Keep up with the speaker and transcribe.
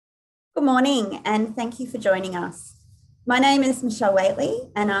Good morning, and thank you for joining us. My name is Michelle Waitley,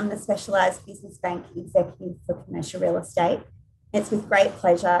 and I'm the Specialised Business Bank Executive for Commercial Real Estate. It's with great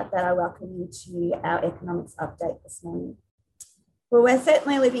pleasure that I welcome you to our economics update this morning. Well, we're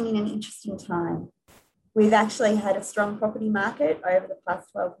certainly living in an interesting time. We've actually had a strong property market over the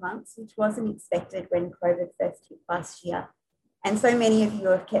past 12 months, which wasn't expected when COVID first hit last year. And so many of you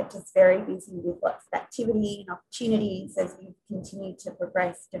have kept us very busy with lots of activity and opportunities as we've continued to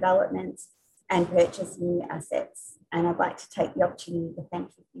progress developments and purchase new assets. And I'd like to take the opportunity to thank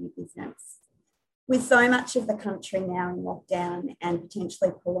you for your business. With so much of the country now in lockdown and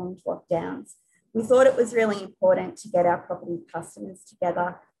potentially prolonged lockdowns, we thought it was really important to get our property customers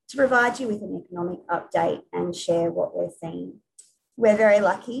together to provide you with an economic update and share what we're seeing. We're very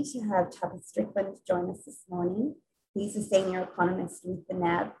lucky to have Tapas Strickland join us this morning. He's a senior economist with the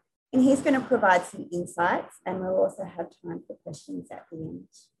NAB, and he's going to provide some insights, and we'll also have time for questions at the end.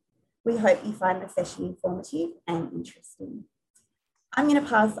 We hope you find the session informative and interesting. I'm going to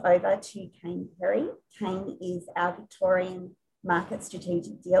pass over to Kane Perry. Kane is our Victorian market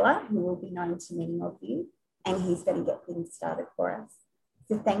strategic dealer who will be known to many of you, and he's going to get things started for us.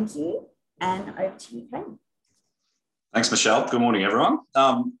 So thank you, and over to you, Kane. Thanks, Michelle. Good morning, everyone.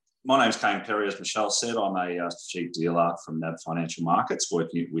 My name's Kane Perry, as Michelle said. I'm a strategic dealer from NAB Financial Markets,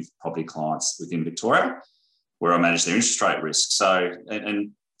 working with property clients within Victoria, where I manage their interest rate risk. So,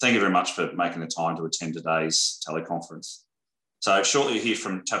 and thank you very much for making the time to attend today's teleconference. So shortly you'll hear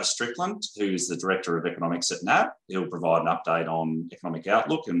from Tapas Strickland, who's the Director of Economics at NAB. He'll provide an update on economic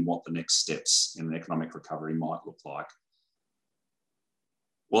outlook and what the next steps in the economic recovery might look like.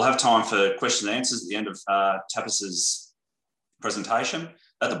 We'll have time for question and answers at the end of Tapas's presentation.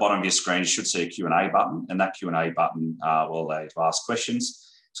 At the bottom of your screen, you should see a Q&A button, and that Q&A button will allow you to ask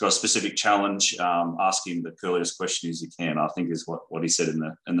questions. It's got a specific challenge, asking the curliest question as you can, I think is what he said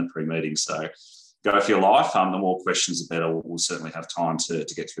in the pre-meeting. So go for your life. The more questions, the better. We'll certainly have time to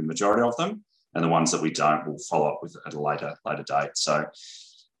get through the majority of them, and the ones that we don't, we'll follow up with at a later date. So a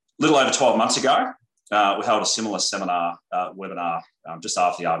little over 12 months ago, we held a similar webinar just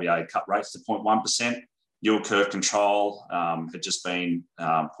after the RBA cut rates to 0.1%. Yield curve control had just been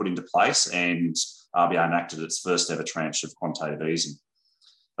put into place, and RBA enacted its first ever tranche of quantitative easing.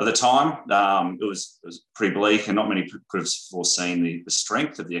 At the time, it was pretty bleak, and not many could have foreseen the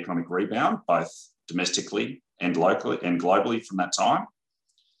strength of the economic rebound, both domestically and locally and globally from that time.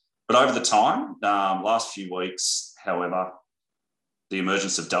 But over the time, last few weeks, however, the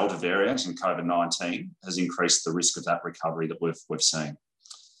emergence of Delta variant and COVID-19 has increased the risk of that recovery that we've seen.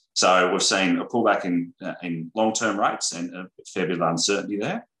 So we've seen a pullback in long-term rates and a fair bit of uncertainty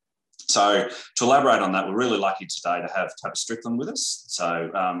there. So to elaborate on that, we're really lucky today to have Tapas Strickland with us.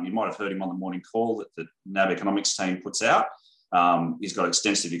 So you might have heard him on the morning call that the NAB economics team puts out. He's got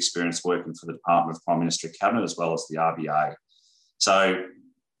extensive experience working for the Department of Prime Minister Cabinet as well as the RBA. So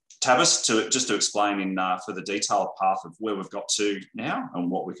Tapas, just to explain in further detail the path of where we've got to now and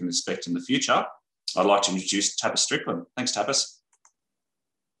what we can expect in the future, I'd like to introduce Tapas Strickland. Thanks, Tapas.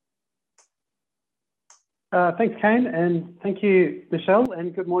 Thanks, Kane, and thank you, Michelle,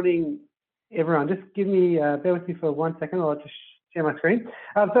 and good morning, everyone. Just bear with me for 1 second, I'll just share my screen.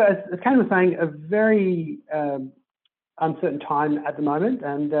 So as Kane was saying, a very uncertain time at the moment,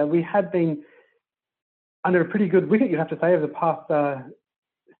 and we have been under a pretty good wicket, you have to say, over the past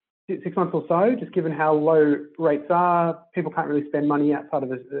 6 months or so, just given how low rates are. People can't really spend money outside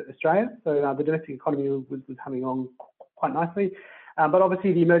of Australia, so the domestic economy was humming along quite nicely. But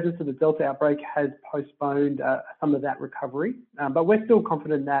obviously the emergence of the Delta outbreak has postponed some of that recovery. But we're still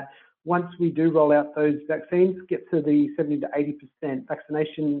confident that once we do roll out those vaccines, get to the 70 to 80%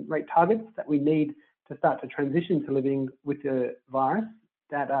 vaccination rate targets that we need to start to transition to living with the virus,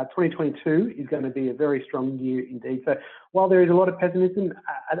 that 2022 is going to be a very strong year indeed. So while there is a lot of pessimism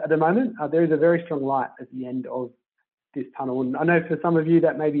at the moment, there is a very strong light at the end of this tunnel. And I know for some of you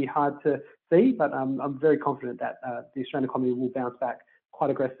that may be hard to see, but I'm very confident that the Australian economy will bounce back quite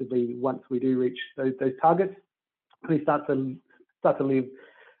aggressively once we do reach those targets. We start to live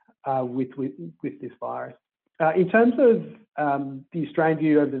with this virus. In terms of the Australian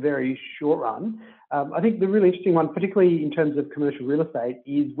view over the very short run, I think the really interesting one, particularly in terms of commercial real estate,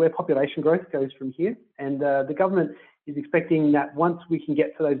 is where population growth goes from here. And the government is expecting that once we can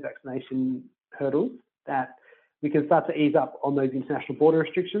get to those vaccination hurdles, that we can start to ease up on those international border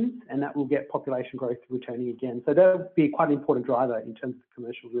restrictions, and that will get population growth returning again. So that will be quite an important driver in terms of the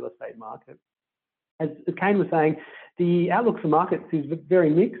commercial real estate market. As Kane was saying, the outlook for markets is very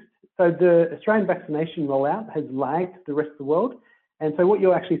mixed. So the Australian vaccination rollout has lagged the rest of the world. And so what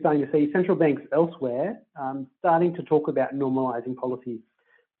you're actually starting to see, central banks elsewhere starting to talk about normalising policies.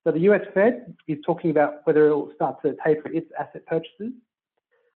 So the US Fed is talking about whether it will start to taper its asset purchases.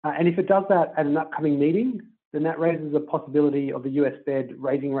 And if it does that at an upcoming meeting, then that raises a possibility of the US Fed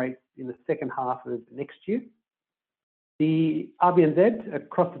raising rates in the second half of next year. The RBNZ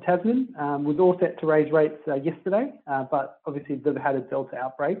across the Tasman was all set to raise rates yesterday, but obviously they've had a Delta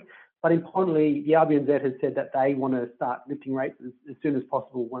outbreak. But importantly, the RBNZ has said that they want to start lifting rates as soon as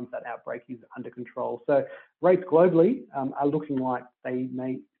possible once that outbreak is under control. So rates globally are looking like they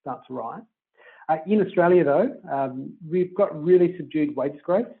may start to rise. In Australia, though, we've got really subdued wages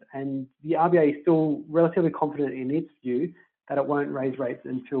growth, and the RBA is still relatively confident in its view that it won't raise rates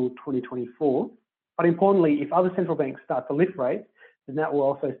until 2024. But importantly, if other central banks start to lift rates, then that will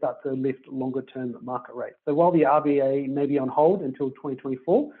also start to lift longer-term market rates. So while the RBA may be on hold until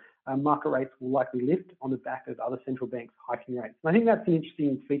 2024, market rates will likely lift on the back of other central banks hiking rates. And I think that's an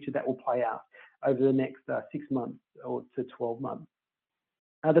interesting feature that will play out over the next 6 months or to 12 months.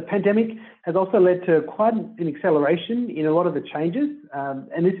 The pandemic has also led to quite an acceleration in a lot of the changes,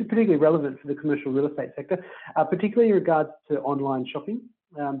 and this is particularly relevant for the commercial real estate sector, particularly in regards to online shopping.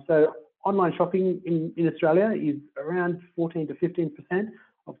 So online shopping in Australia is around 14 to 15%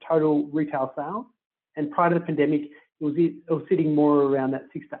 of total retail sales, and prior to the pandemic, it was sitting more around that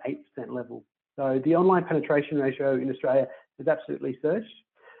 6 to 8% level. So the online penetration ratio in Australia has absolutely surged.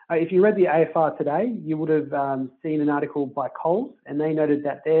 If you read the AFR today, you would have seen an article by Coles, and they noted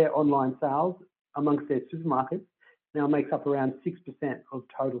that their online sales amongst their supermarkets now makes up around 6% of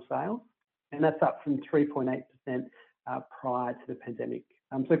total sales, and that's up from 3.8% prior to the pandemic.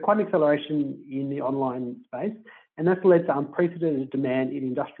 So quite an acceleration in the online space, and that's led to unprecedented demand in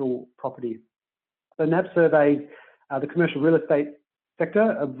industrial property. So NAB surveys the commercial real estate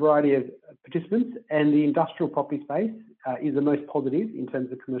sector, a variety of participants, and the industrial property space is the most positive in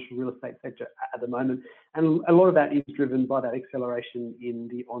terms of the commercial real estate sector at the moment. And a lot of that is driven by that acceleration in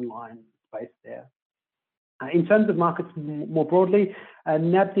the online space there. In terms of markets more broadly,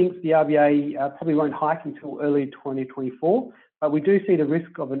 NAB thinks the RBA probably won't hike until early 2024, but we do see the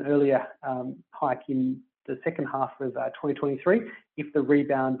risk of an earlier hike in the second half of 2023 if the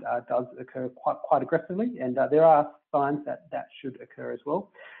rebound does occur quite aggressively, and there are signs that that should occur as well.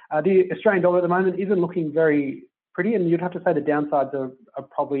 The Australian dollar at the moment isn't looking very pretty, and you'd have to say the downsides are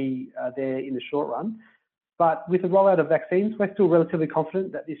probably there in the short run. But with the rollout of vaccines, we're still relatively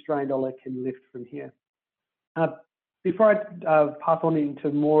confident that the Australian dollar can lift from here. Before I pass on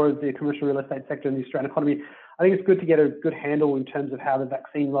into more of the commercial real estate sector and the Australian economy, I think it's good to get a good handle in terms of how the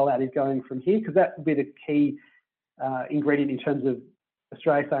vaccine rollout is going from here, because that will be the key ingredient in terms of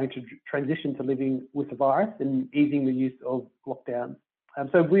Australia starting to transition to living with the virus and easing the use of lockdown.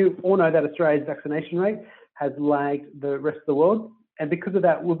 So we all know that Australia's vaccination rate has lagged the rest of the world. And because of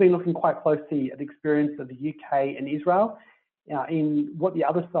that, we've been looking quite closely at the experience of the UK and Israel in what the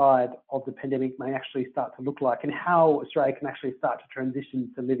other side of the pandemic may actually start to look like and how Australia can actually start to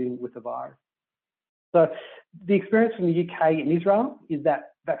transition to living with the virus. So the experience from the UK and Israel is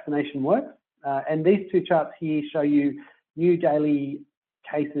that vaccination works. And these two charts here show you new daily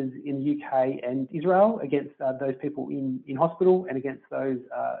cases in the UK and Israel against those people in hospital and against those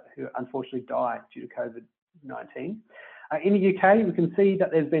who unfortunately died due to COVID-19. In the UK, we can see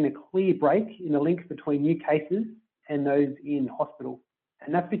that there's been a clear break in the link between new cases and those in hospital.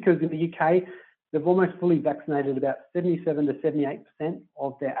 And that's because in the UK, they've almost fully vaccinated about 77 to 78%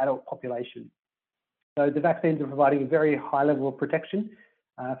 of their adult population. So the vaccines are providing a very high level of protection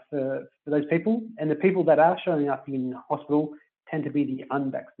for those people. And the people that are showing up in hospital tend to be the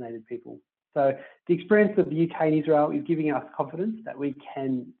unvaccinated people. So the experience of the UK and Israel is giving us confidence that we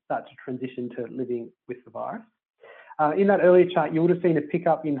can start to transition to living with the virus. In that earlier chart, you would have seen a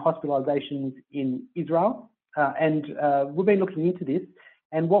pickup in hospitalisations in Israel. And we've been looking into this.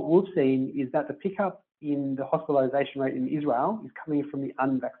 And what we've seen is that the pickup in the hospitalisation rate in Israel is coming from the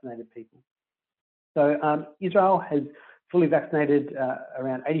unvaccinated people. So Israel has fully vaccinated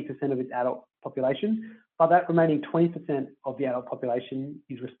around 80% of its adult population, but that remaining 20% of the adult population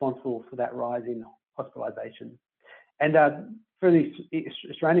is responsible for that rise in hospitalisation. And for the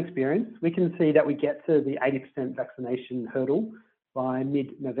Australian experience, we can see that we get to the 80% vaccination hurdle by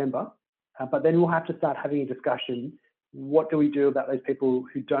mid-November, but then we'll have to start having a discussion, what do we do about those people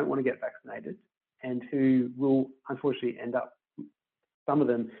who don't want to get vaccinated and who will unfortunately end up, some of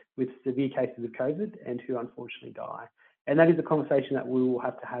them, with severe cases of COVID and who unfortunately die. And that is a conversation that we will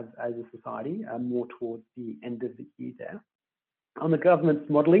have to have as a society more towards the end of the year there. On the government's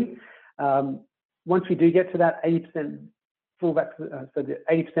modelling, once we do get to that 80% so the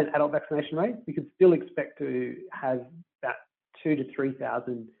 80% adult vaccination rate, we could still expect to have about 2,000 to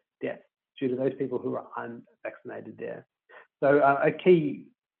 3,000 deaths due to those people who are unvaccinated there. So a key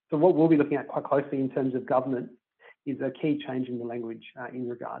So what we'll be looking at quite closely in terms of government is a key change in the language in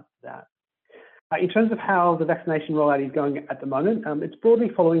regards to that. In terms of how the vaccination rollout is going at the moment, it's broadly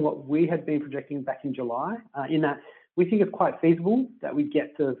following what we had been projecting back in July, in that we think it's quite feasible that we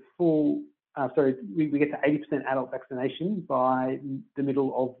get to we get to 80% adult vaccination by the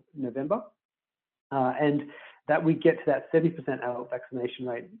middle of November, and that we get to that 70% adult vaccination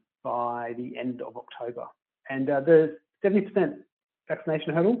rate by the end of October. And the 70%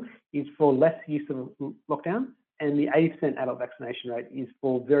 vaccination hurdle is for less use of lockdown, and the 80% adult vaccination rate is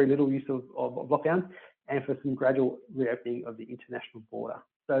for very little use of lockdowns and for some gradual reopening of the international border.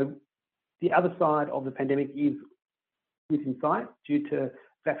 So the other side of the pandemic is within sight due to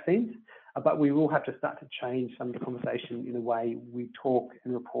vaccines, but we will have to start to change some of the conversation in the way we talk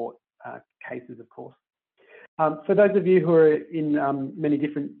and report cases, of course. For those of you who are in many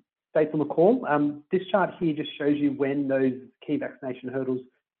different states on the call, this chart here just shows you when those key vaccination hurdles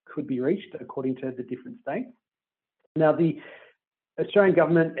could be reached according to the different states. Now, the Australian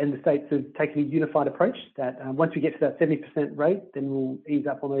government and the states have taken a unified approach that once we get to that 70% rate, then we'll ease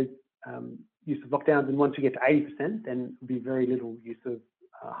up on those use of lockdowns, and once we get to 80%, then there'll be very little use of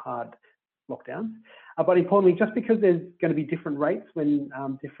hard lockdowns. But importantly, just because there's going to be different rates when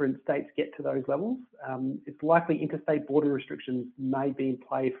different states get to those levels, it's likely interstate border restrictions may be in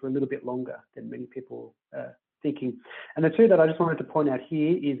play for a little bit longer than many people are thinking. And the two that I just wanted to point out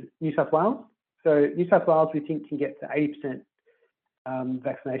here is New South Wales. So New South Wales, we think, can get to 80%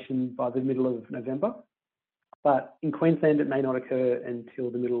 vaccination by the middle of November. But in Queensland, it may not occur until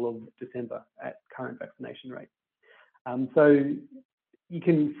the middle of December at current vaccination rates. So you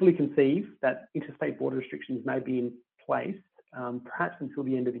can fully conceive that interstate border restrictions may be in place perhaps until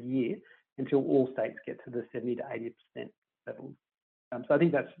the end of the year, until all states get to the 70 to 80% levels. So I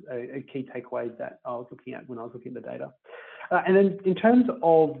think that's a key takeaway that I was looking at when I was looking at the data. And then in terms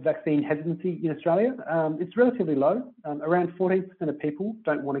of vaccine hesitancy in Australia, it's relatively low. Around 14% of people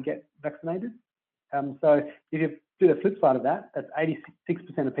don't want to get vaccinated. So if you do the flip side of that, that's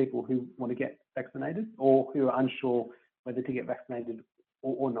 86% of people who want to get vaccinated or who are unsure whether to get vaccinated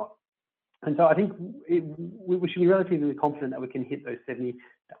or not. And so I think we should be relatively confident that we can hit those 70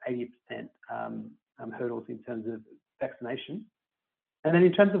 to 80% hurdles in terms of vaccination. And then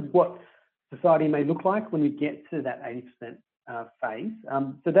in terms of what society may look like when we get to that 80% phase,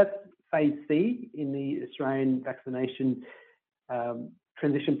 so that's phase C in the Australian vaccination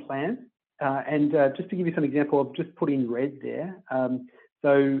transition plan. And just to give you some example, I've just put in red there.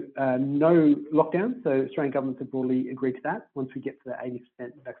 So no lockdown. So Australian governments have broadly agreed to that. Once we get to the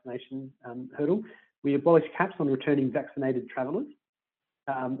 80% vaccination hurdle, we abolish caps on returning vaccinated travellers,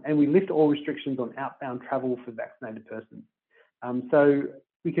 and we lift all restrictions on outbound travel for vaccinated persons. So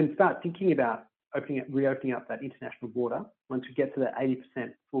we can start thinking about reopening up that international border once we get to the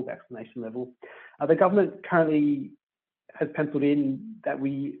 80% full vaccination level. The government currently has penciled in that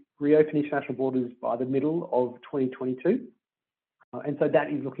we reopen international borders by the middle of 2022. And so that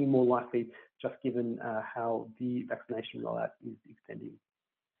is looking more likely, just given how the vaccination rollout is extending.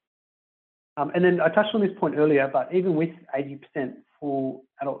 And then I touched on this point earlier, but even with 80% full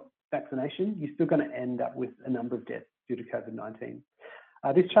adult vaccination, you're still going to end up with a number of deaths due to COVID-19.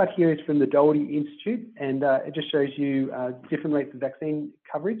 This chart here is from the Doherty Institute, and it just shows you different rates of vaccine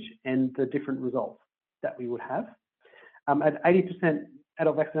coverage and the different results that we would have. At 80%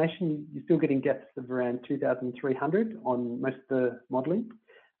 adult vaccination, you're still getting deaths of around 2,300 on most of the modelling.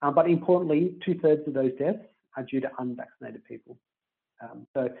 But importantly, 2/3 of those deaths are due to unvaccinated people.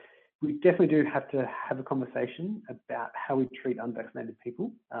 So we definitely do have to have a conversation about how we treat unvaccinated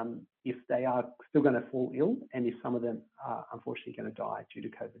people if they are still going to fall ill and if some of them are unfortunately going to die due to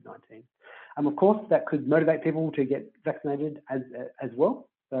COVID-19. Of course, that could motivate people to get vaccinated as well.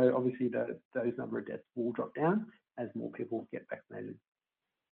 So obviously those number of deaths will drop down as more people get vaccinated.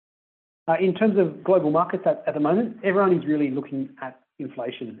 In terms of global markets at the moment, everyone is really looking at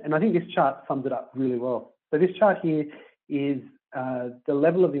inflation. And I think this chart sums it up really well. So this chart here is the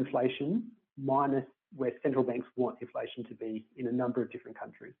level of inflation minus where central banks want inflation to be in a number of different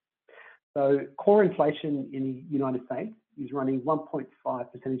countries. So core inflation in the United States is running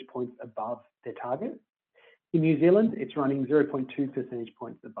 1.5 percentage points above their target. In New Zealand, it's running 0.2 percentage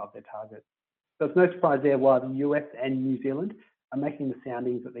points above their target. So it's no surprise there why the US and New Zealand are making the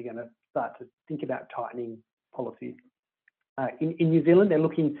soundings that they're going to start to think about tightening policy. In New Zealand, they're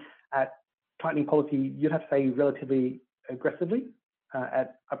looking at tightening policy, you'd have to say relatively aggressively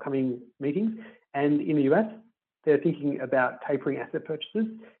at upcoming meetings. And in the US, they're thinking about tapering asset purchases,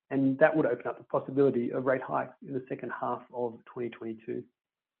 and that would open up the possibility of rate hikes in the second half of 2022.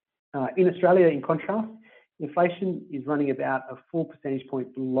 In Australia, in contrast, inflation is running about a full percentage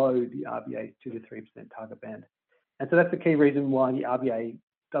point below the RBA's 2 to 3% target band. And so that's the key reason why the RBA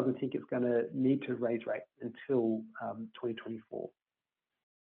doesn't think it's going to need to raise rates until 2024.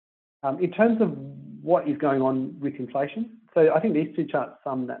 In terms of what is going on with inflation, so I think these two charts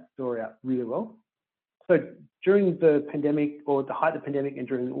sum that story up really well. So during the pandemic, or the height of the pandemic and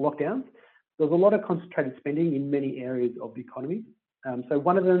during lockdowns, there was a lot of concentrated spending in many areas of the economy. So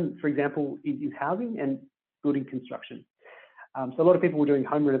one of them, for example, is housing and building construction. So a lot of people were doing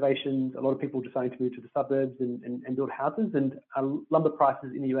home renovations, a lot of people deciding to move to the suburbs and build houses, and lumber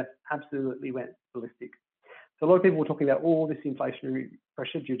prices in the US absolutely went ballistic. So a lot of people were talking about all this inflationary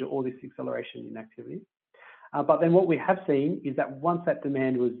pressure due to all this acceleration in activity. But then what we have seen is that once that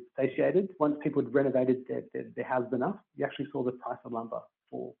demand was satiated, once people had renovated their houses enough, you actually saw the price of lumber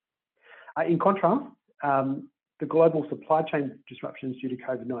fall. In contrast, the global supply chain disruptions due to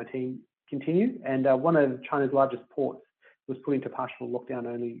COVID-19 continue, and one of China's largest ports was put into partial lockdown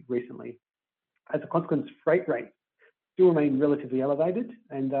only recently. As a consequence, freight rates still remain relatively elevated,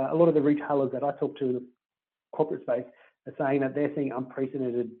 and a lot of the retailers that I talk to in the corporate space are saying that they're seeing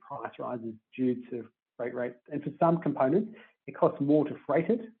unprecedented price rises due to freight rates. And for some components, it costs more to freight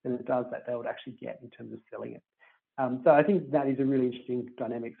it than it does that they would actually get in terms of selling it. So I think that is a really interesting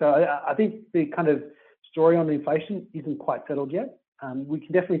dynamic. So I think the kind of story on inflation isn't quite settled yet. We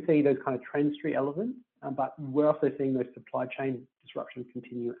can definitely see those kind of transitory elements, but we're also seeing those supply chain disruptions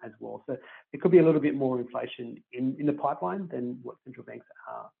continue as well. So there could be a little bit more inflation in the pipeline than what central banks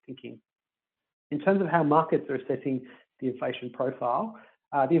are thinking. In terms of how markets are assessing the inflation profile,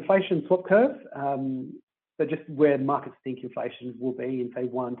 the inflation swap curve, so just where markets think inflation will be in say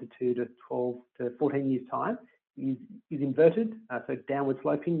 1 to 2 to 12 to 14 years time, is inverted, so downward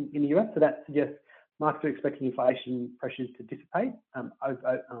sloping in the US. So that suggests markets are expecting inflation pressures to dissipate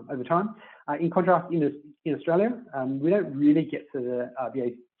over time. In contrast, in Australia, we don't really get to the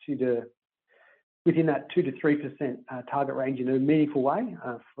RBA within that 2 to 3% target range in a meaningful way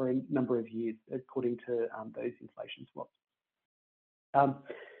for a number of years, according to those inflation swaps.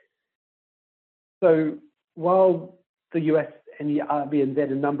 So while the US and the RBNZ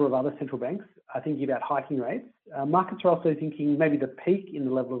and a number of other central banks are thinking about hiking rates, markets are also thinking maybe the peak in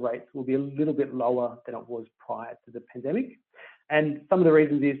the level of rates will be a little bit lower than it was prior to the pandemic. And some of the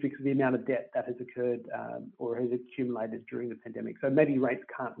reasons is because of the amount of debt that has occurred or has accumulated during the pandemic. So maybe rates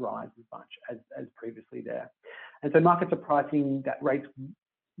can't rise as much as previously there. And so markets are pricing that rates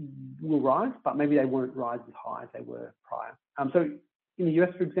will rise, but maybe they won't rise as high as they were prior. So in the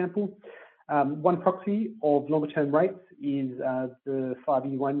US, for example, one proxy of longer term rates is the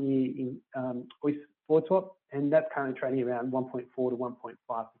 5-year, 1-year OIS forward swap, and that's currently trading around 1.4 to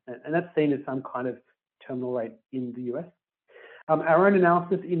 1.5%. And that's seen as some kind of terminal rate in the US. Our own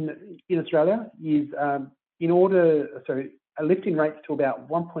analysis in Australia is a lift in rates to about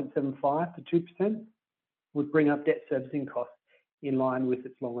 1.75 to 2% would bring up debt servicing costs in line with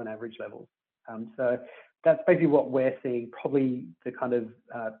its long run average levels. So that's basically what we're seeing. Probably the kind of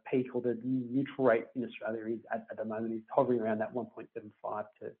peak or the neutral rate in Australia is at the moment is hovering around that 1.75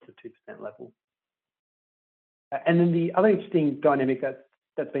 to 2% level. And then the other interesting dynamic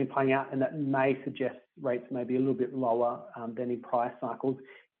that's been playing out and that may suggest rates may be a little bit lower than in prior cycles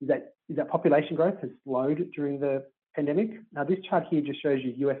is that population growth has slowed during the pandemic. Now this chart here just shows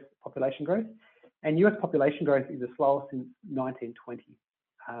you US population growth, and US population growth is the slowest since 1920.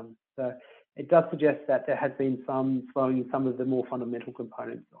 So it does suggest that there has been some slowing in some of the more fundamental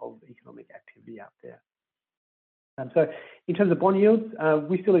components of economic activity out there. So in terms of bond yields,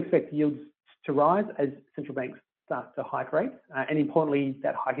 we still expect yields to rise as central banks start to hike rates. And importantly,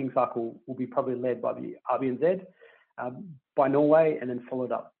 that hiking cycle will be probably led by the RBNZ, by Norway, and then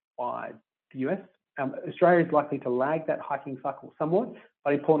followed up by the US. Australia is likely to lag that hiking cycle somewhat,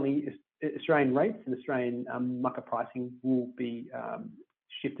 but importantly, Australian rates and Australian market pricing will be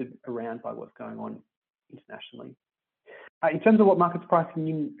shifted around by what's going on internationally. In terms of what markets pricing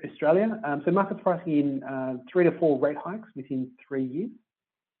in Australia, so markets pricing in 3 to 4 rate hikes within 3 years,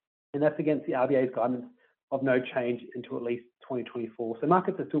 and that's against the RBA's guidance of no change until at least 2024. So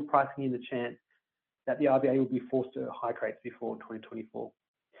markets are still pricing in the chance that the RBA will be forced to hike rates before 2024.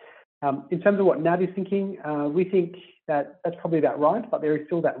 In terms of what NAB is thinking, we think that that's probably about right, but there is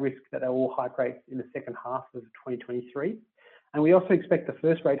still that risk that they will hike rates in the second half of 2023. And we also expect the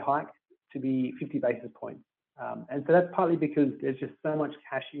first rate hike to be 50 basis points. And so that's partly because there's just so much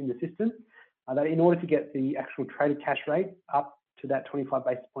cash in the system that in order to get the actual traded cash rate up to that 25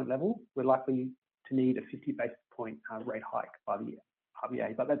 basis point level, we're likely to need a 50 basis point rate hike by the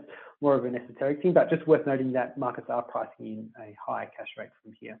RBA. But that's more of an esoteric thing, but just worth noting that markets are pricing in a higher cash rate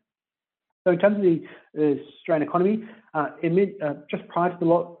from here. So in terms of the Australian economy, just prior to the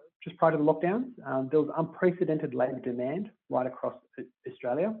lockdowns, there was unprecedented labour demand right across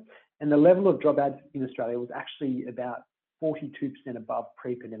Australia, and the level of job ads in Australia was actually about 42% above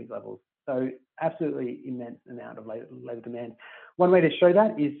pre-pandemic levels. So absolutely immense amount of labour demand. One way to show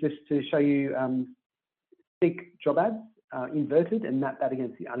that is just to show you SEEK job ads inverted and map that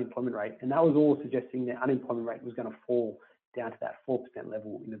against the unemployment rate. And that was all suggesting the unemployment rate was going to fall down to that 4%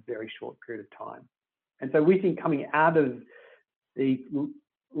 level in a very short period of time. And so we think coming out of the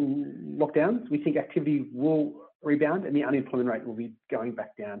lockdowns, we think activity will rebound and the unemployment rate will be going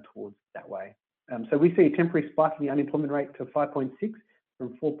back down towards that way. So we see a temporary spike in the unemployment rate to 5.6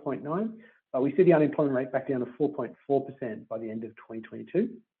 from 4.9, but we see the unemployment rate back down to 4.4% by the end of 2022.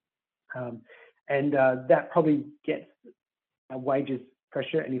 And that probably gets wages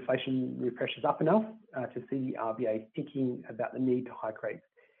pressure and inflationary pressures up enough to see the RBA thinking about the need to hike rates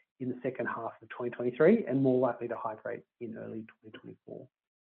in the second half of 2023 and more likely to hike rates in early 2024.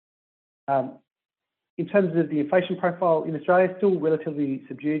 In terms of the inflation profile in Australia, still relatively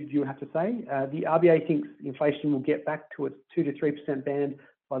subdued, you would have to say. The RBA thinks inflation will get back to its 2 to 3% band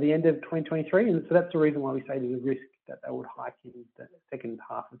by the end of 2023. And so that's the reason why we say there's a risk that they would hike in the second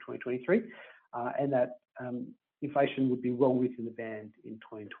half of 2023 and that inflation would be well within the band in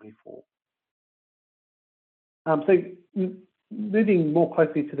 2024. So moving more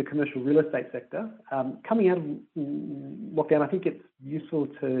closely to the commercial real estate sector, coming out of lockdown, I think it's useful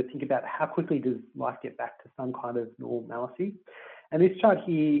to think about how quickly does life get back to some kind of normality. And this chart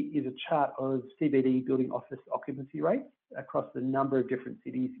here is a chart of CBD building office occupancy rates across a number of different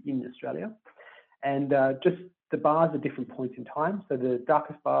cities in Australia. And just the bars are different points in time. So the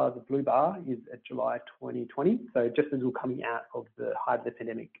darkest bar, the blue bar, is at July 2020. So just as we're coming out of the height of the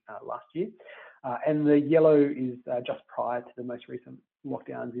pandemic last year. And the yellow is just prior to the most recent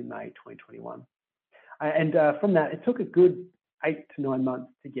lockdowns in May 2021. And from that, it took a good 8 to 9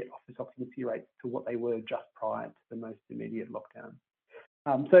 months to get office occupancy rates to what they were just prior to the most immediate lockdown.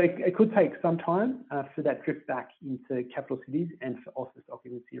 So it could take some time for that drift back into capital cities and for office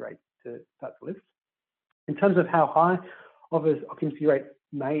occupancy rates to start to lift. In terms of how high office occupancy rates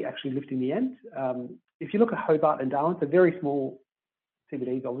may actually lift in the end, if you look at Hobart and Darwin, so very small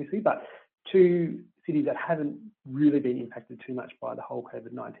CBDs obviously, but two cities that haven't really been impacted too much by the whole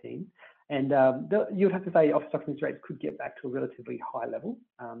COVID-19. And you would have to say office occupancy rates could get back to a relatively high level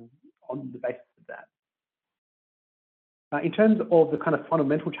on the basis of that. In terms of the kind of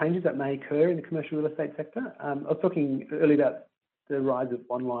fundamental changes that may occur in the commercial real estate sector, I was talking earlier about the rise of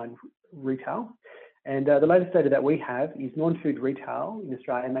online retail. And the latest data that we have is non-food retail in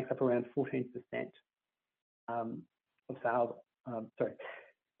Australia makes up around 14% of sales.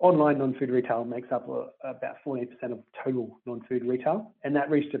 Online non-food retail makes up about 14% of total non-food retail, and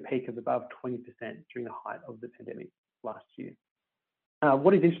that reached a peak of above 20% during the height of the pandemic last year.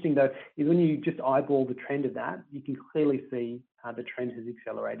 What is interesting though is when you just eyeball the trend of that, you can clearly see the trend has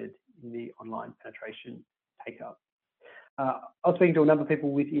accelerated in the online penetration take-up. I was speaking to a number of people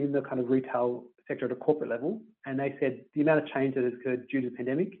within the kind of retail sector at a corporate level, and they said the amount of change that has occurred due to the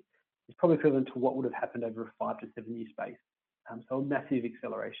pandemic is probably equivalent to what would have happened over a 5 to 7 year space. So a massive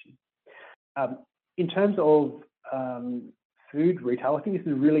acceleration. In terms of food retail, I think this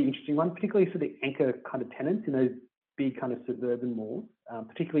is a really interesting one, particularly for the anchor kind of tenants in those big kind of suburban malls,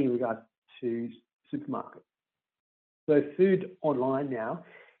 particularly in regards to supermarkets. So food online now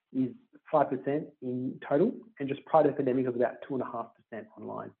is 5% in total, and just prior to the pandemic, it was about 2.5%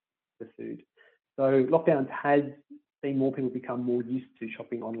 online for food. So lockdowns has seen more people become more used to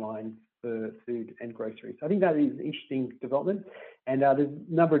shopping online for food and groceries. So I think that is an interesting development. And there's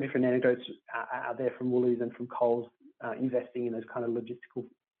a number of different anecdotes out there from Woolies and from Coles investing in those kind of logistical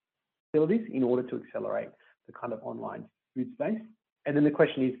facilities in order to accelerate the kind of online food space. And then the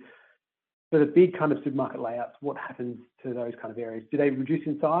question is, for the big kind of supermarket layouts, what happens to those kind of areas? Do they reduce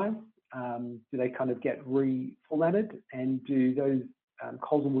in size? Do they kind of get reformatted? And do those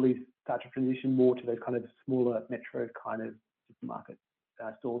Coles and Woolies start to transition more to those kind of smaller metro kind of supermarket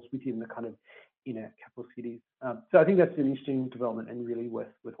stores within the kind of inner capital cities? So I think that's an interesting development and really worth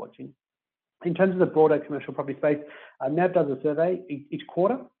watching. In terms of the broader commercial property space, NAB does a survey each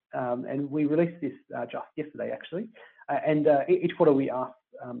quarter, and we released this just yesterday actually. And each quarter we ask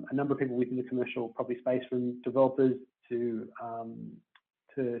a number of people within the commercial property space, from developers to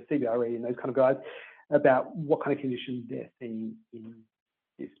CBRE and those kind of guys, about what kind of conditions they're seeing in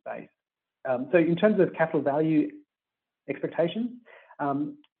this space. So in terms of capital value expectations,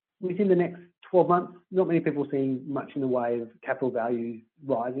 within the next 12 months, not many people are seeing much in the way of capital values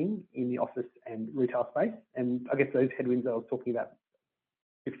rising in the office and retail space. And I guess those headwinds I was talking about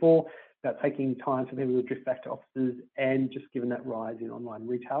before, about taking time for people to drift back to offices, and just given that rise in online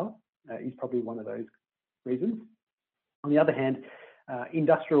retail is probably one of those reasons. On the other hand,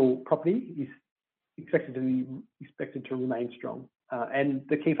 industrial property is expected to remain strong, and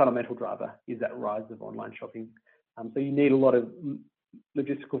the key fundamental driver is that rise of online shopping. So you need a lot of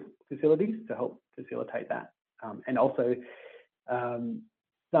logistical facilities to help facilitate that, and also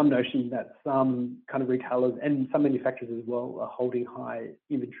some notion that some kind of retailers and some manufacturers as well are holding high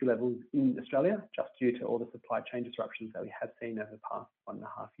inventory levels in Australia just due to all the supply chain disruptions that we have seen over the past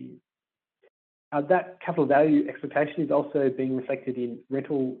 1.5 years. That capital value expectation is also being reflected in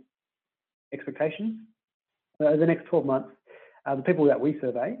rental expectations. Over the next 12 months, the people that we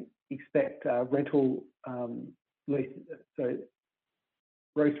survey expect gross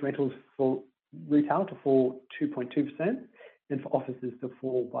rentals for retail to fall 2.2%, and for offices to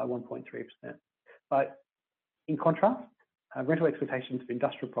fall by 1.3%. But in contrast, rental expectations for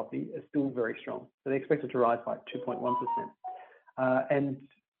industrial property are still very strong. So they're expected to rise by 2.1%. And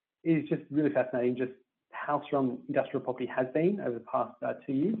it is just really fascinating just how strong industrial property has been over the past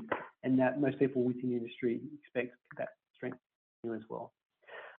 2 years, and that most people within the industry expect that strength to continue as well.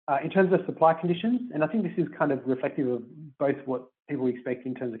 In terms of supply conditions, and I think this is kind of reflective of both what people expect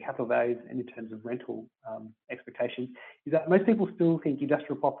in terms of capital values and in terms of rental expectations, is that most people still think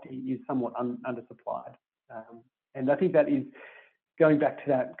industrial property is somewhat undersupplied. And I think that is going back to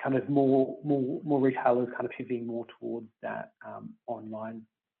that kind of more retailers kind of pivoting more towards that online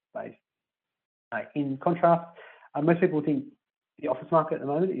space. In contrast, most people think the office market at the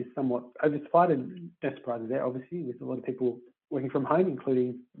moment is somewhat oversupplied, and no surprises there, obviously, with a lot of people working from home,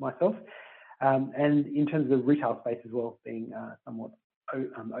 including myself, and in terms of retail space as well, being somewhat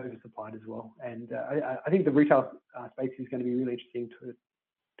oversupplied as well. And I think the retail space is going to be really interesting to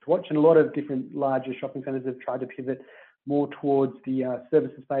watch, and a lot of different larger shopping centres have tried to pivot more towards the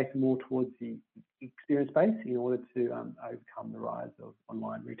services space, more towards the experience space in order to overcome the rise of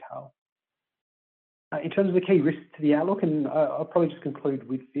online retail. In terms of the key risks to the outlook, and I'll probably just conclude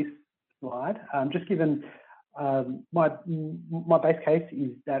with this slide, just given my base case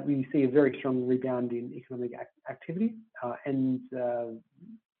is that we see a very strong rebound in economic activity, and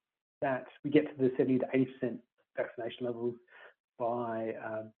that we get to the 70 to 80% vaccination levels by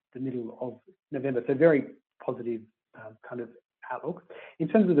the middle of November. So very positive kind of outlook. In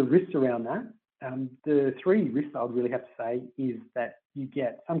terms of the risks around that, the three risks I would really have to say is that you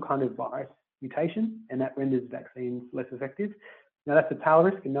get some kind of virus mutation, and that renders vaccines less effective. Now, that's a tail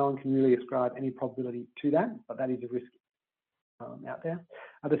risk, and no one can really ascribe any probability to that, but that is a risk out there.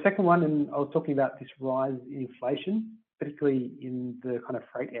 The second one, and I was talking about this rise in inflation, particularly in the kind of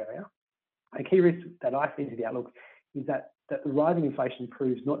freight area. A key risk that I see to the outlook is that the rising inflation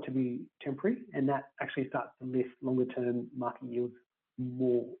proves not to be temporary, and that actually starts to lift longer-term market yields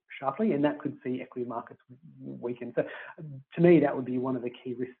more sharply, and that could see equity markets weaken. So, to me, that would be one of the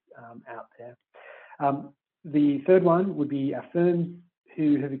key risks out there. The third one would be firms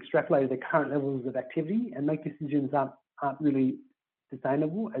who have extrapolated their current levels of activity and make decisions that aren't really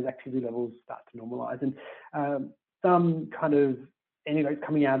sustainable as activity levels start to normalise. And some kind of anecdotes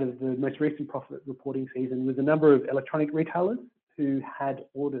coming out of the most recent profit reporting season was a number of electronic retailers who had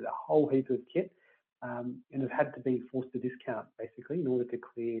ordered a whole heap of kit and have had to be forced to discount basically in order to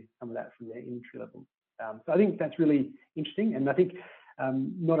clear some of that from their inventory levels. So I think that's really interesting, and I think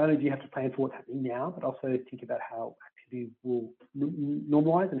not only do you have to plan for what's happening now, but also think about how activity will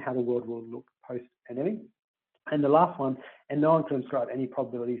normalise and how the world will look post-pandemic. And the last one, and no one can ascribe any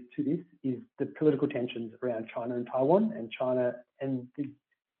probabilities to this, is the political tensions around China and Taiwan, and China and the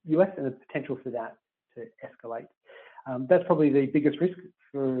US, and the potential for that to escalate. That's probably the biggest risk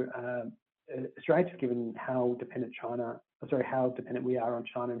for Australia, given how dependent how dependent we are on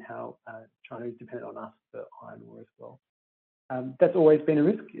China, and how China is dependent on us for iron ore as well. That's always been a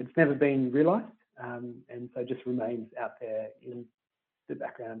risk. It's never been realised, and so just remains out there in the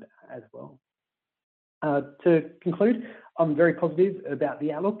background as well. To conclude, I'm very positive about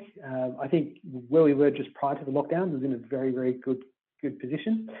the outlook. I think where we were just prior to the lockdown was in a very, very good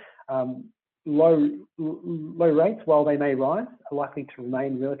position. Low rates, while they may rise, are likely to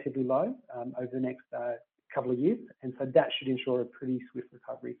remain relatively low over the next couple of years, and so that should ensure a pretty swift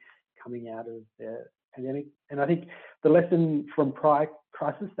recovery coming out of the pandemic. And I think the lesson from prior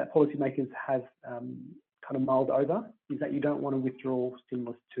crisis that policymakers have kind of mulled over is that you don't want to withdraw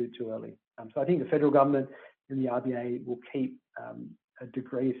stimulus too early. So I think the federal government and the RBA will keep a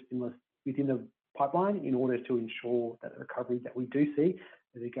degree of stimulus within the pipeline in order to ensure that the recovery that we do see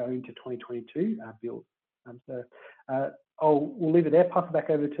as we go into 2022 builds. We'll leave it there, pass it back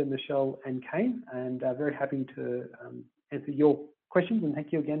over to Michelle and Kane, and very happy to answer your questions, and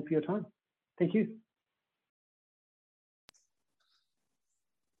thank you again for your time. Thank you.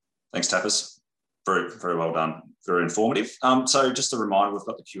 Thanks, Tapas. Very, very well done. Very informative. So just a reminder, we've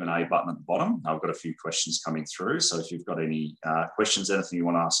got the Q&A button at the bottom. I've got a few questions coming through. So if you've got any questions, anything you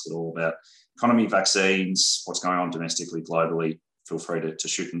want to ask at all about economy, vaccines, what's going on domestically, globally, feel free to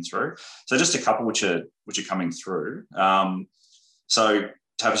shoot them through. So just a couple which are coming through. So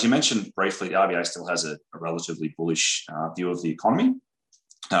Tapas, you mentioned briefly the RBA still has a relatively bullish view of the economy.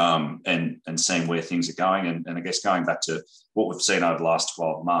 And seeing where things are going, and I guess going back to what we've seen over the last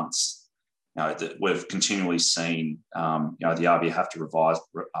 12 months, that we've continually seen, the RBA have to revise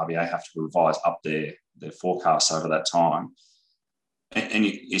up their forecasts over that time. And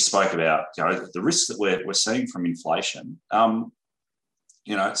you spoke about the risks that we're seeing from inflation.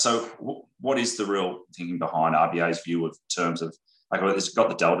 So what is the real thinking behind RBA's view of terms of, like, it's got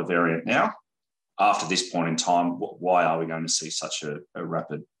the Delta variant now? After this point in time, why are we going to see such a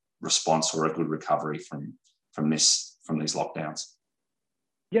rapid response or a good recovery from these lockdowns?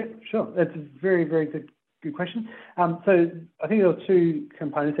 Yeah, sure. That's a very, very good question. So I think there are two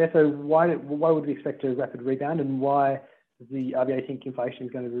components there. So why would we expect a rapid rebound, and why does the RBA think inflation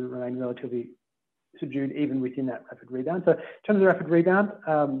is going to remain relatively subdued even within that rapid rebound? So in terms of the rapid rebound,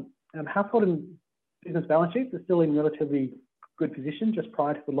 household and business balance sheets are still in relatively good position just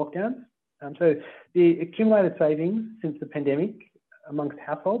prior to the lockdowns. So the accumulated savings since the pandemic amongst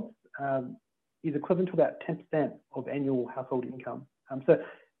households is equivalent to about 10% of annual household income. So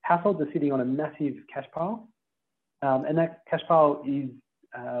households are sitting on a massive cash pile, and that cash pile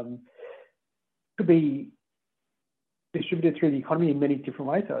could be distributed through the economy in many different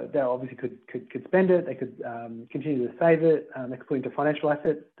ways. So they obviously could spend it, they could continue to save it, they could put it into financial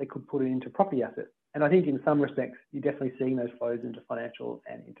assets, they could put it into property assets. And I think in some respects, you're definitely seeing those flows into financial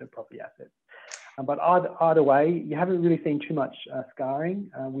and into property assets. But either way, you haven't really seen too much scarring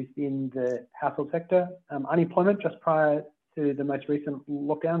within the household sector. Unemployment just prior to the most recent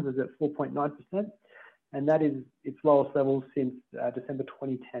lockdowns is at 4.9%, and that is its lowest level since December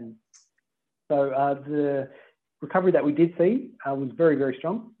 2010. So the recovery that we did see was very, very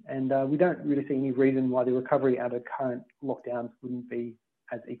strong, and we don't really see any reason why the recovery out of current lockdowns wouldn't be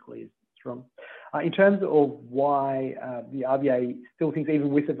as equally as strong. In terms of why the RBA still thinks, even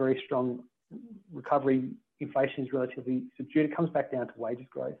with a very strong recovery, inflation is relatively subdued, it comes back down to wages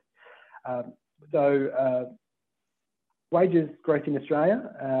growth. Wages growth in Australia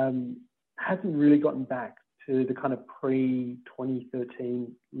hasn't really gotten back to the kind of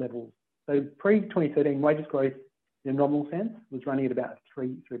pre-2013 levels. So pre-2013, wages growth in a normal sense was running at about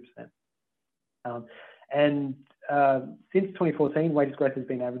 3%. And since 2014, wages growth has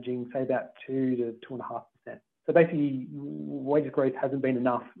been averaging, say, about 2 to 2.5%. So basically, wages growth hasn't been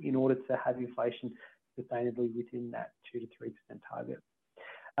enough in order to have inflation sustainably within that 2 to 3% target.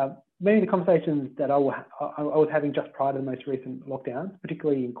 Many of the conversations that I was having just prior to the most recent lockdowns,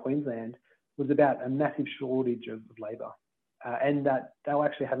 particularly in Queensland, was about a massive shortage of labour, and that they were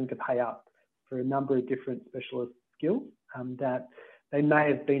actually having to pay up for a number of different specialist skills that they may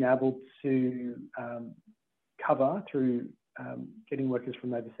have been able to cover through getting workers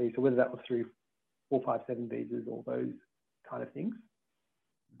from overseas. So whether that was through 457 visas or those kind of things.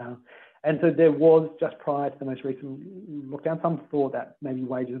 And so there was, just prior to the most recent lockdown, some thought that maybe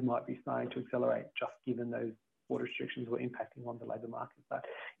wages might be starting to accelerate just given those border restrictions were impacting on the labour market. But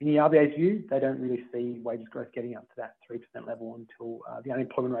in the RBA's view, they don't really see wages growth getting up to that 3% level until the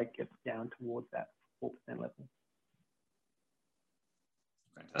unemployment rate gets down towards that 4% level.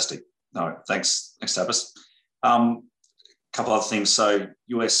 Fantastic. No, thanks, Tapas. Couple other things. So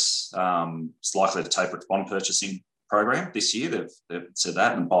US is likely to taper its bond purchasing program this year. They've said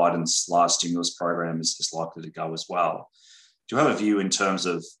that, and Biden's large stimulus program is likely to go as well. Do you have a view in terms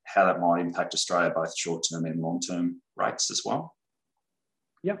of how that might impact Australia, both short-term and long-term rates as well?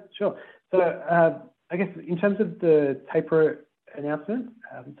 Yeah, sure. So I guess in terms of the taper announcement,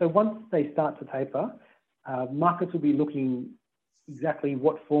 so once they start to taper, markets will be looking exactly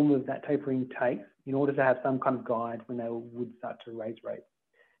what form of that tapering takes in order to have some kind of guide when they would start to raise rates.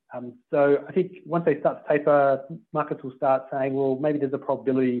 So I think once they start to taper, markets will start saying, well, maybe there's a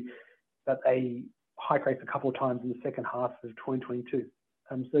probability that they hike rates a couple of times in the second half of 2022.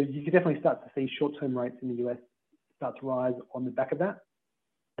 So you could definitely start to see short-term rates in the US start to rise on the back of that.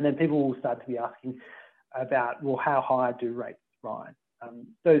 And then people will start to be asking about, well, how high do rates rise?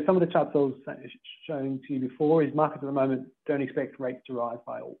 So some of the charts I was showing to you before is markets at the moment don't expect rates to rise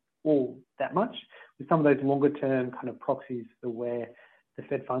by all that much, with some of those longer term kind of proxies for where the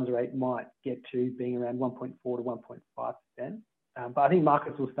Fed funds rate might get to being around 1.4 to 1.5%. But I think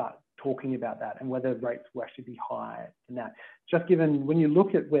markets will start talking about that and whether rates will actually be higher than that. Just given when you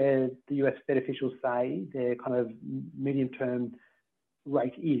look at where the US Fed officials say their kind of medium-term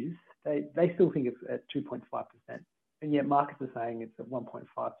rate is, they still think it's at 2.5%, and yet markets are saying it's at 1.5%.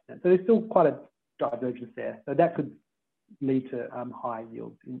 So there's still quite a divergence there. So that could lead to high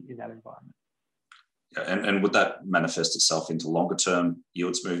yields in that environment. Yeah, and would that manifest itself into longer term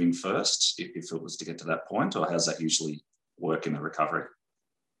yields moving first if it was to get to that point, or how does that usually work in the recovery?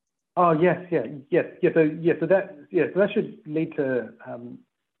 Oh yes. So that should lead to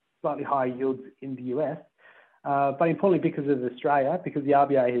slightly higher yields in the US, but importantly because of Australia, because the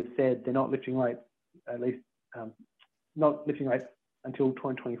RBA has said they're not lifting rates, at least not lifting rates until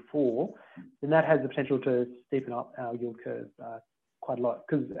 2024, then that has the potential to steepen up our yield curve quite a lot,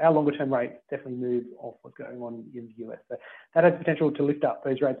 because our longer term rates definitely move off what's going on in the US. So that has the potential to lift up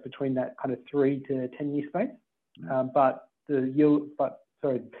those rates between that kind of 3 to 10 year space. But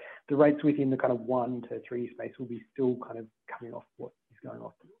the rates within the kind of 1 to 3 year space will be still kind of coming off what is going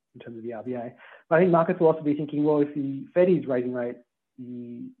off in terms of the RBA. But I think markets will also be thinking, well, if the Fed is raising rates,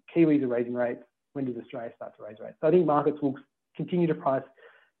 the Kiwis are raising rates, when does Australia start to raise rates? So I think markets will continue to price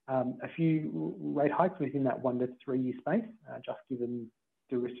a few rate hikes within that 1 to 3 year space, just given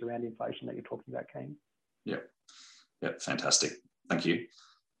the risks around inflation that you're talking about, Kane. Yeah, fantastic. Thank you.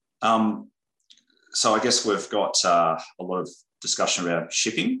 So I guess we've got a lot of discussion about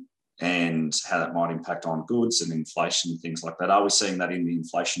shipping and how that might impact on goods and inflation and things like that. Are we seeing that in the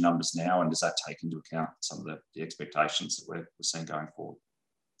inflation numbers now, and does that take into account some of the expectations that we're seeing going forward?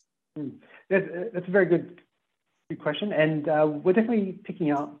 That's a very good question, and we're definitely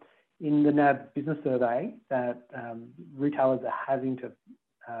picking up in the NAB business survey that retailers are having to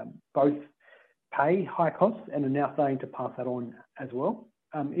both pay high costs and are now starting to pass that on as well.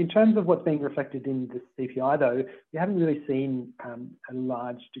 In terms of what's being reflected in the CPI, though, we haven't really seen a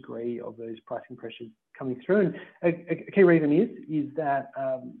large degree of those pricing pressures coming through. And a key reason is that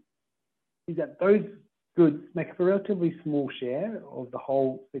those goods make up a relatively small share of the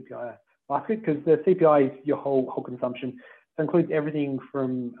whole CPI basket, because the CPI is your whole consumption. So it includes everything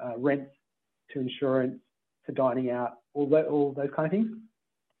from rent to insurance to dining out, all those kind of things. And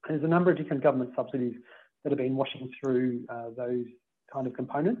there's a number of different government subsidies that have been washing through those kind of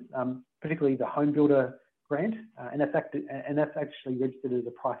components, particularly the home builder grant, and that's actually registered as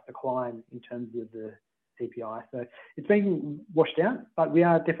a price decline in terms of the CPI. So it's being washed out, but we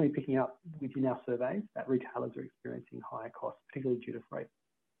are definitely picking up within our surveys that retailers are experiencing higher costs, particularly due to freight.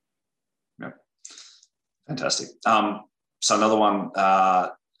 Yeah, fantastic. So another one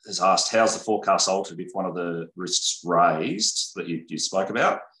has asked, how's the forecast altered if one of the risks raised that you spoke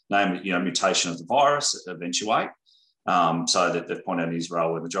about, namely, mutation of the virus eventuate? So that they've pointed out in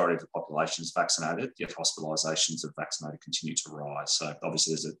Israel, where the majority of the population is vaccinated, yet hospitalisations of vaccinated continue to rise. So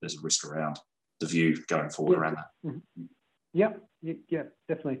obviously there's a risk around the view going forward around that. Mm-hmm. Yeah,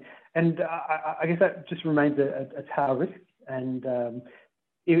 definitely. And I guess that just remains a tail risk. And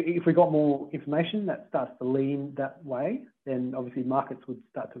if we got more information that starts to lean that way, then obviously markets would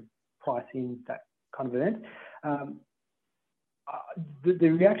start to price in that kind of event. The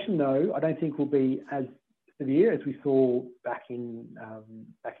reaction, though, I don't think will be as severe as we saw back in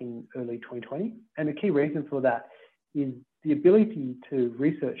early 2020. And the key reason for that is the ability to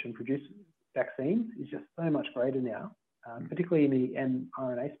research and produce vaccines is just so much greater now, particularly in the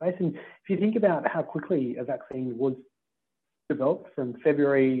mRNA space. And if you think about how quickly a vaccine was developed from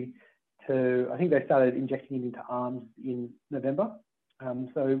February to, I think they started injecting it into arms in November.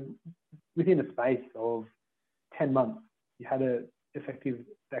 So within a space of 10 months, you had an effective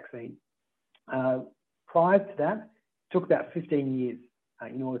vaccine. Prior to that, it took about 15 years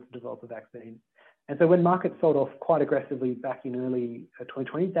in order to develop a vaccine. And so when markets sold off quite aggressively back in early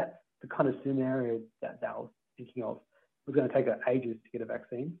 2020, that's the kind of scenario that I was thinking of. It was going to take ages to get a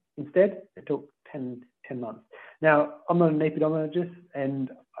vaccine. Instead, it took 10 months. Now, I'm not an epidemiologist and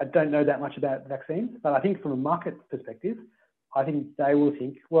I don't know that much about vaccines, but I think from a market perspective, I think they will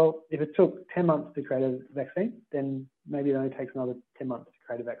think, well, if it took 10 months to create a vaccine, then maybe it only takes another 10 months to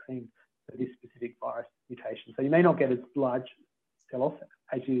create a vaccine for this specific virus mutation. So you may not get as large sell-off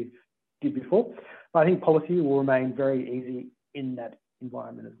as you did before, but I think policy will remain very easy in that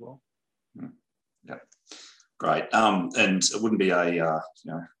environment as well. Yeah, great. And it wouldn't be a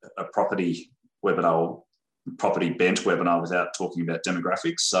property webinar, property bent webinar without talking about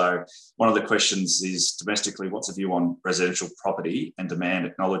demographics. So one of the questions is, domestically, what's the view on residential property and demand,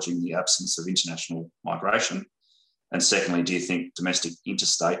 acknowledging the absence of international migration? And secondly, do you think domestic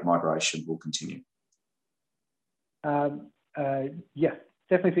interstate migration will continue? Yes,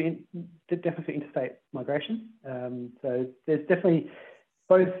 definitely for interstate migration. So there's definitely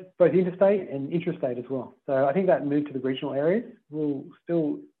both interstate and intrastate as well. So I think that move to the regional areas will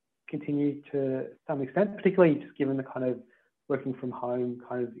still continue to some extent, particularly just given the kind of working from home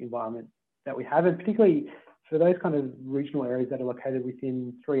kind of environment that we have, and particularly for those kind of regional areas that are located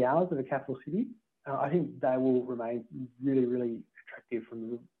within 3 hours of a capital city. I think they will remain really, really attractive from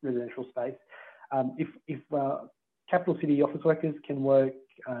the residential space. If capital city office workers can work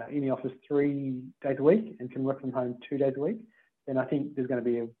in the office 3 days a week and can work from home 2 days a week, then I think there's going to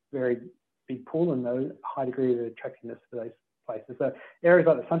be a very big pool and a high degree of attractiveness for those places. So areas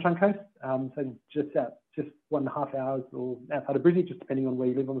like the Sunshine Coast, so just 1.5 hours or outside of Brisbane, just depending on where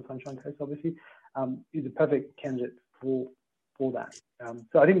you live on the Sunshine Coast, obviously, is a perfect candidate for that.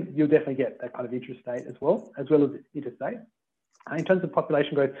 So I think you'll definitely get that kind of intrastate as well as interstate. In terms of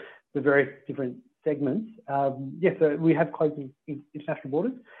population growth, the various different segments, so we have closing international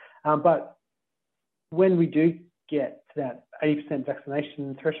borders, but when we do get to that 80%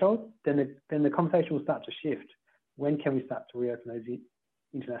 vaccination threshold, then the conversation will start to shift. When can we start to reopen those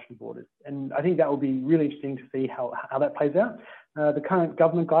international borders? And I think that will be really interesting to see how that plays out. The current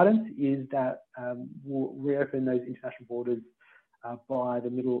government guidance is that we'll reopen those international borders by the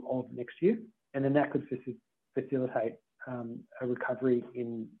middle of next year, and then that could facilitate a recovery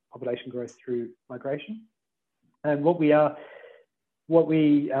in population growth through migration. And what we have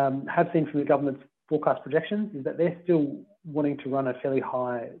seen from the government's forecast projections is that they're still wanting to run a fairly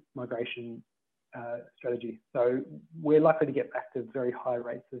high migration strategy. So we're likely to get back to very high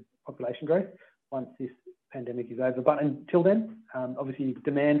rates of population growth once this pandemic is over. But until then, obviously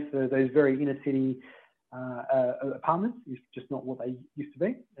demand for those very inner city apartments is just not what they used to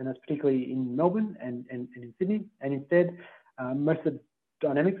be, and that's particularly in Melbourne and in Sydney. And instead, most of the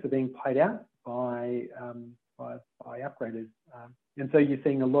dynamics are being played out by upgraders, and so you're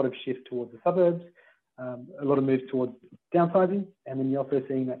seeing a lot of shift towards the suburbs, a lot of moves towards downsizing, and then you're also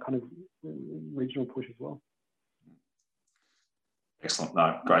seeing that kind of regional push as well. Excellent.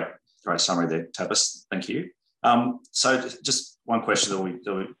 No, great summary there, Tapas. Thank you. So just one question,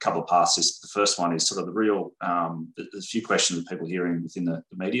 there were a couple of parts. The first one is sort of the real, there's a few questions that people hearing within the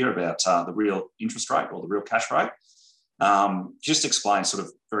media about the real interest rate or the real cash rate. Just explain sort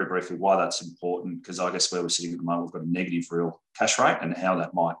of very briefly why that's important, because I guess where we're sitting at the moment, we've got a negative real cash rate and how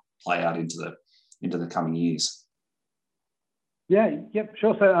that might play out into the coming years. Yep,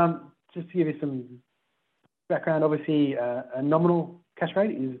 sure. So just to give you some background, obviously a nominal cash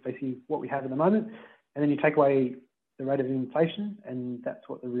rate is basically what we have at the moment, and then you take away the rate of inflation, and that's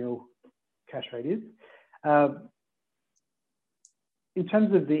what the real cash rate is. In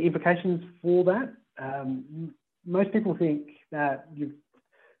terms of the implications for that, most people think that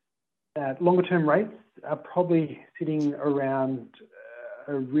longer term rates are probably sitting around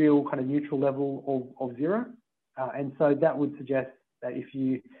a real kind of neutral level of zero. And so that would suggest that if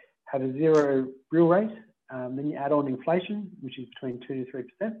you have a zero real rate, then you add on inflation, which is between 2 to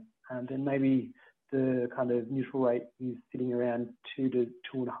 3%, then maybe the kind of neutral rate is sitting around 2 to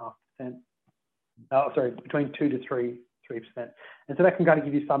 2.5%. Between 2 to 3%. And so that can kind of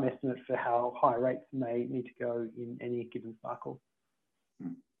give you some estimate for how high rates may need to go in any given cycle.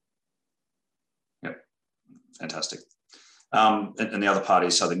 Yep, fantastic. And the other part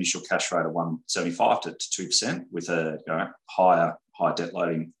is, so the initial cash rate of 1.75 to 2% with a higher debt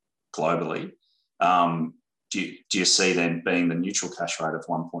loading globally. Do you see then being the neutral cash rate of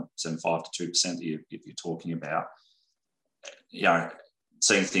 1.75 to 2% that you're talking about,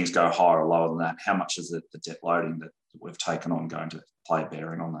 seeing things go higher or lower than that? How much is the debt loading that we've taken on going to play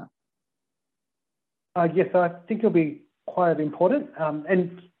bearing on that? Yes, I think it'll be quite important.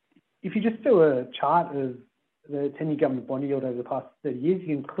 And if you just do a chart of the 10-year government bond yield over the past 30 years,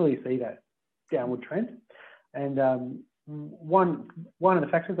 you can clearly see that downward trend. And one of the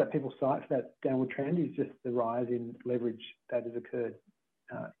factors that people cite for that downward trend is just the rise in leverage that has occurred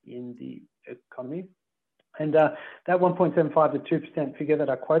in the economy. And that 1.75 to 2% figure that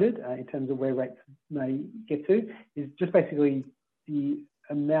I quoted in terms of where rates may get to is just basically the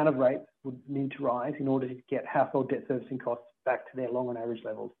amount of rates would need to rise in order to get household debt servicing costs back to their long on average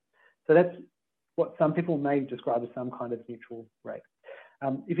levels. So that's what some people may describe as some kind of neutral rate.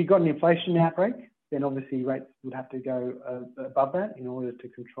 If you've got an inflation outbreak, then obviously rates would have to go above that in order to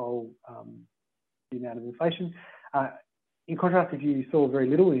control the amount of inflation. In contrast, if you saw very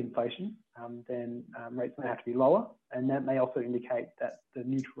little inflation, then rates may have to be lower, and that may also indicate that the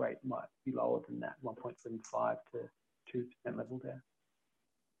neutral rate might be lower than that 1.75 to 2% level there.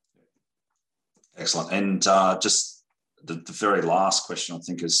 Excellent. And just the very last question I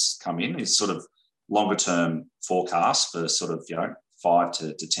think has come in is sort of longer term forecast for sort of 5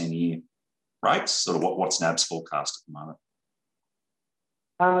 to 10 year rates. Sort of what's NAB's forecast at the moment?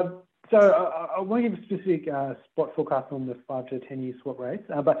 So I won't give a specific spot forecast on the 5 to 10 year swap rates,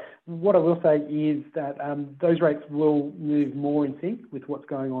 but what I will say is that those rates will move more in sync with what's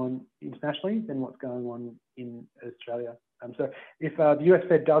going on internationally than what's going on in Australia. So if the US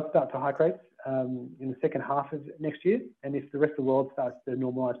Fed does start to hike rates in the second half of next year, and if the rest of the world starts to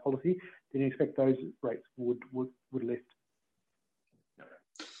normalise policy, then you expect those rates would lift.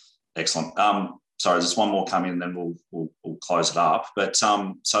 Excellent. Sorry, there's one more coming, and then we'll close it up. But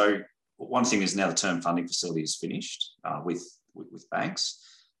so one thing is now the term funding facility is finished with banks.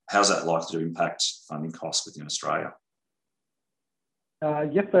 How's that likely to impact funding costs within Australia?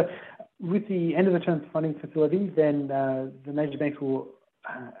 Yes, so with the end of the term funding facility, then the major banks will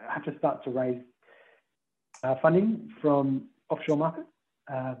have to start to raise funding from offshore markets,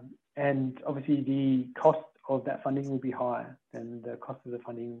 and obviously the cost of that funding will be higher than the cost of the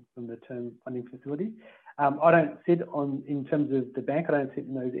funding from the term funding facility. I don't sit in terms of the bank, I don't sit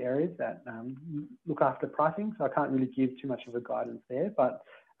in those areas that look after pricing, so I can't really give too much of a guidance there. But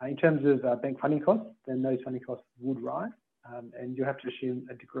in terms of bank funding costs, then those funding costs would rise, and you have to assume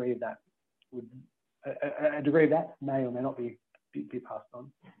a degree of that may or may not be passed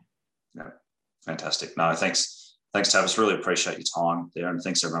on. Yeah, fantastic. No, thanks. Thanks, Tavis. Really appreciate your time there, and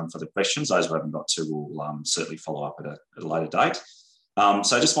thanks everyone for the questions. Those who haven't got to will certainly follow up at a later date.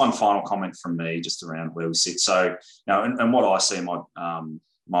 So just one final comment from me, just around where we sit. So, and what I see in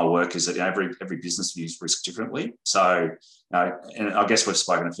my work is that every business views risk differently. So, and I guess we've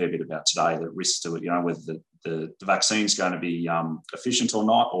spoken a fair bit about today that risks to it. Whether the vaccine's going to be efficient or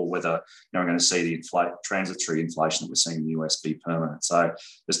not, or whether we're going to see the transitory inflation that we're seeing in the US be permanent. So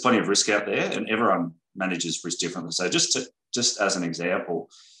there's plenty of risk out there, and everyone manages risk differently. So just as an example,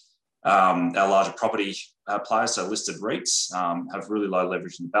 our larger property players, so listed REITs, have really low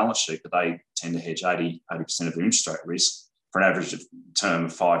leverage in the balance sheet, but they tend to hedge 80% of their interest rate risk for an average term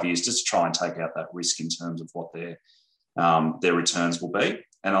of 5 years, just to try and take out that risk in terms of what their returns will be.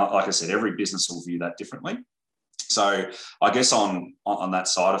 And like I said, every business will view that differently. So I guess on that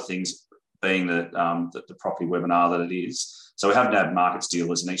side of things, being that the property webinar that it is, so we have NAB markets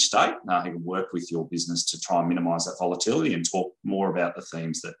dealers in each state who can work with your business to try and minimise that volatility and talk more about the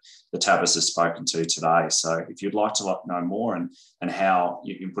themes that Tavis has spoken to today. So if you'd like to know more and how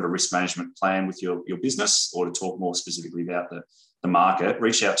you can put a risk management plan with your business, or to talk more specifically about the market,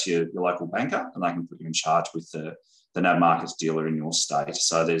 reach out to your local banker, and they can put you in charge with the NAB markets dealer in your state.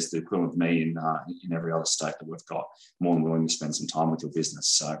 So there's the equivalent of me in every other state that we've got, more than willing to spend some time with your business.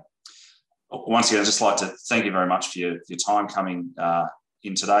 So once again, I'd just like to thank you very much for your time coming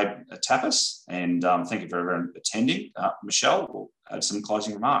in today at Tavis, and thank you for everyone attending. Michelle will add some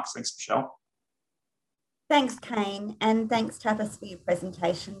closing remarks. Thanks, Michelle. Thanks, Kane, and thanks, Tavis, for your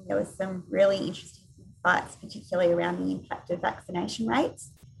presentation. There was some really interesting insights, particularly around the impact of vaccination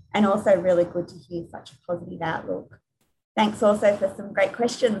rates, and also really good to hear such a positive outlook. Thanks also for some great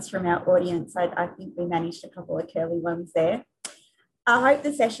questions from our audience. I think we managed a couple of curly ones there. I hope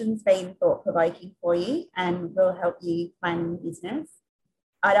the session's been thought-provoking for you and will help you plan your business.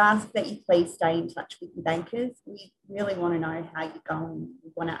 I'd ask that you please stay in touch with your bankers. We really want to know how you're going. We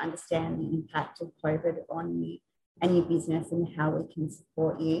want to understand the impact of COVID on you and your business and how we can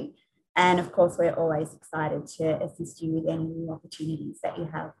support you. And of course, we're always excited to assist you with any new opportunities that you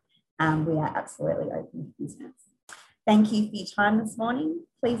have. We are absolutely open for business. Thank you for your time this morning.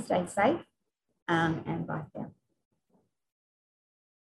 Please stay safe, and bye for now.